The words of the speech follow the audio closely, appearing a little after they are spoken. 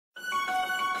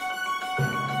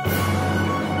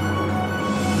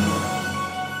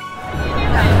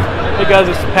Hey guys,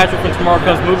 it's Patrick from Tomorrow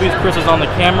Comes Movies. Chris is on the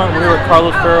camera. We're here with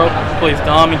Carlos Ferro, who plays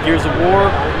Dom in Gears of War.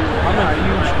 I'm a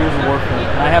huge Gears of War fan,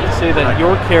 and I have to say that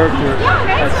your character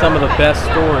has some of the best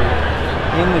story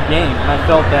in the game, and I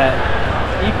felt that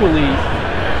equally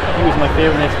he was my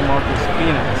favorite next to Marcus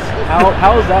Fenix.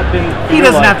 How has that been? He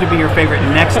doesn't have to be your favorite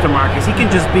next to Marcus. He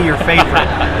can just be your favorite.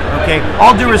 Okay?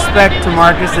 All due respect to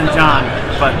Marcus and John,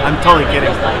 but I'm totally kidding.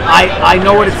 I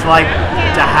know what it's like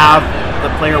to have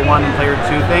the player 1 and player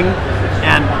 2 thing,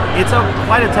 and it's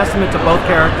quite a testament to both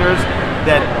characters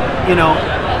that, you know,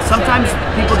 sometimes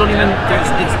people don't even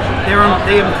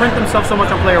they imprint themselves so much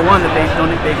on player 1 that they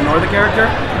ignore the character.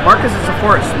 Marcus is a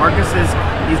force.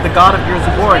 He's the god of Gears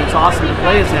of War, and it's awesome to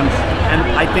play as him. And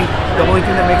I think the only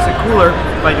thing that makes it cooler,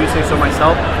 if I do say so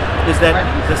myself, is that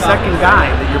the second guy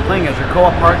that you're playing as your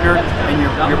co-op partner and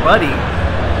your buddy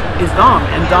is Dom.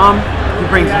 And Dom, he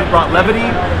brought levity,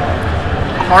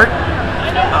 heart,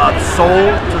 soul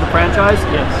to the franchise,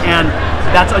 yes. And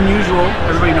that's unusual.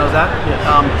 Everybody knows that. Yes.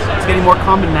 It's getting more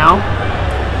common now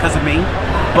because of me,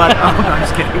 but no, I'm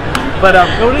just kidding. But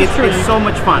it's so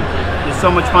much fun. It's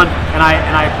so much fun, and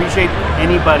I appreciate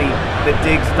anybody that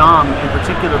digs Dom in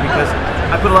particular, because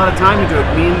I put a lot of time into it.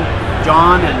 Me and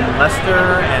John and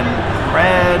Lester and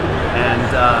Red and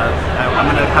I'm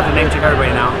gonna have to name check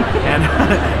everybody now, and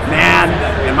Man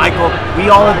and Michael, we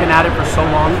all have been at it for so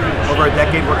long, over a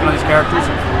decade, working on these characters,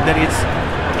 that it's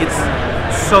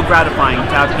so gratifying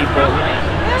to have people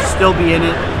still be in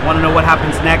it, want to know what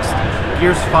happens next.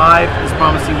 Gears 5 is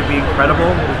promising to be incredible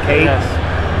with Kate. Yes.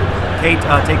 Kate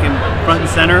taken front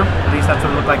and center, at least that's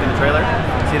what it looked like in the trailer.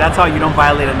 See, that's how you don't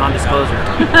violate a non-disclosure.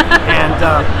 And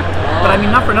but I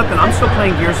mean, not for nothing, I'm still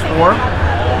playing Gears 4,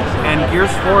 and Gears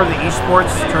 4, the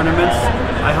esports tournaments,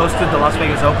 I hosted the Las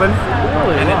Vegas Open,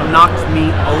 and it knocked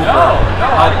me over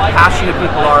how passionate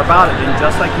people are about it. And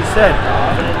just like you said,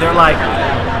 they're like,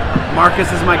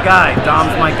 Marcus is my guy,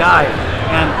 Dom's my guy,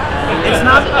 and it's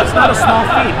not a small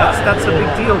feat. That's a big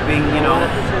deal, being, you know,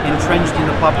 entrenched in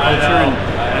the pop culture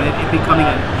and it becoming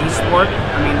an e-sport.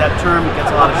 I mean, that term gets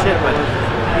a lot of shit, but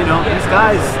you know, these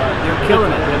guys, they're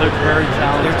killing it. Yeah, they're very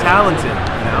talented. They're talented,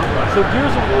 you know. So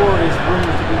Gears of War is rumored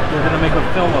to be, they're going to make a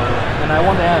film of it, and I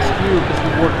wanted to ask you, because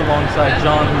you worked alongside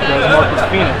John, who does Marcus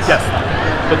Fenix. Yes.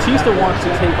 Bautista wants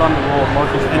to take on the role of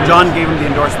Marcus Fenix. And John gave him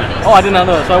the endorsement. Oh, I did not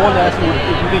know that. So I wanted to ask you if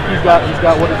you think he's got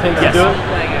what it takes to do it.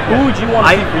 Who would you want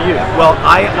to see for you? Well,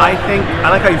 I think, I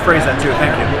like how you phrase that too,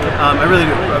 thank you. I really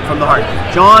do, from the heart.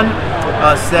 John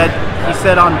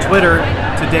said on Twitter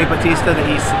to Dave Bautista that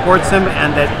he supports him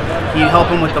and that he'd help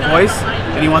him with the voice,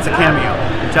 and he wants a cameo,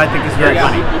 which I think is very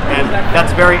funny. And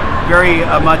that's very, very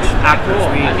much actors.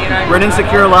 We're an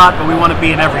insecure lot, but we want to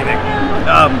be in everything.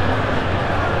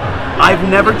 I've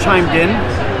never chimed in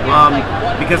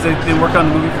because they've been working on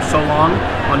the movie for so long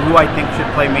on who I think should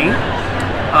play me.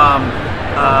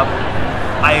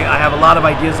 I have a lot of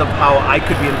ideas of how I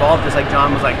could be involved, just like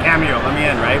John was like, cameo, let me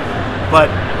in, right? But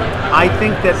I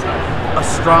think that a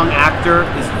strong actor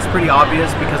is pretty obvious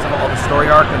because of all the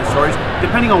story arc and the stories,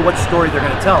 depending on what story they're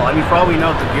going to tell. I mean, for all we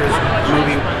know, the Gears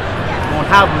movie won't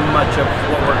have much of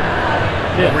what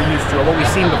we're used to, or what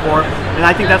we've seen before, and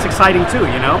I think that's exciting too,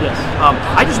 you know? Yes.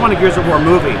 I just want a Gears of War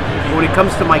movie. When it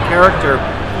comes to my character,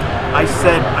 I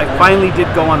said, I finally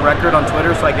did go on record on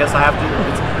Twitter, so I guess I have to,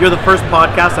 you're the first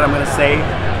podcast that I'm going to say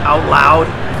out loud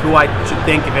who I should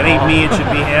think. If it ain't me, it should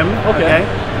be him. Okay?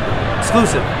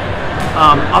 Exclusive.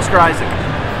 Oscar Isaac.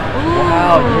 Ooh.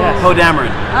 Wow, yes. Poe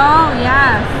Dameron. Oh,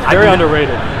 yes. Very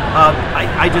underrated.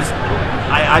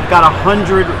 I've got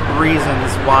 100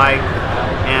 reasons why,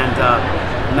 and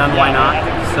none why not.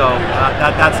 So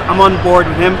I'm on board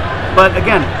with him. But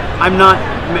again, I'm not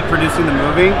producing the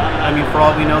movie. I mean, for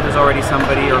all we know, there's already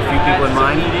somebody or a few people in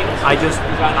mind.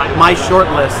 My short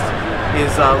list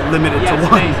is limited to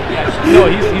one. No,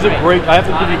 he's a great, I have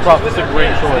to give you props, it's a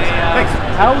great choice. Thanks.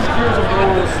 How's Gears of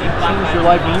War changed your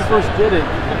life? When you first did it,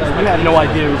 you had no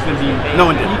idea it was going to be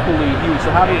equally huge.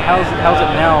 So how's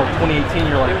it now, 2018,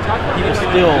 you're like, people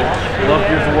still love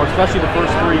Gears of War, especially the first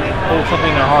 3 hold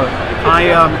something in their heart.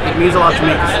 It means a lot to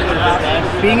me.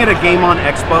 Being at a Game On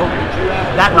Expo,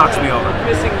 that knocks me over.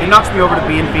 It knocks me over to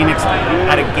be in Phoenix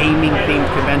at a gaming-themed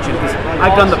convention, because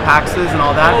I've done the PAXs and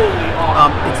all that.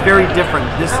 It's very different.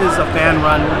 This is a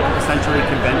fan-run, essentially,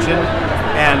 convention,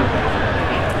 and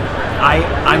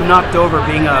I'm knocked over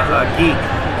being a geek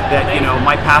that, you know,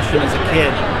 my passion as a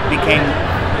kid became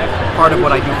part of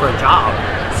what I do for a job.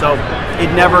 So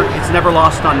it's never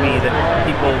lost on me that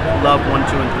people love 1,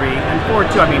 2, and 3, and 4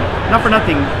 too. I mean, not for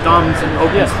nothing, Dom's an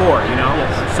open 4, you know. Yes.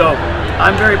 So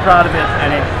I'm very proud of it,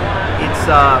 and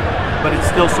but it's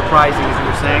still surprising, as you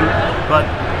were saying. But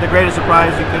the greatest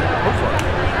surprise you could hope for.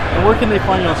 And where can they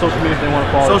find you on social media if they want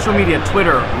to follow you? Social media,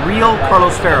 Twitter, Real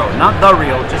Carlos Ferro, not The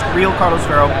Real, just Real Carlos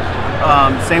Ferro.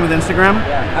 Same with Instagram,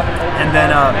 and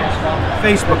then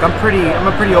Facebook. I'm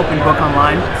a pretty open book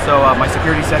online, so my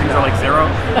security settings are like 0.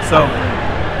 So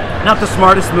not the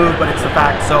smartest move, but it's the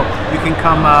fact. So you can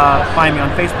come find me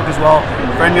on Facebook as well.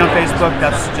 Friend me on Facebook.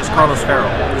 That's just Carlos Ferro.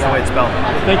 That's the way it's spelled.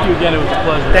 Thank you again. It was a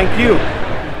pleasure. Thank you.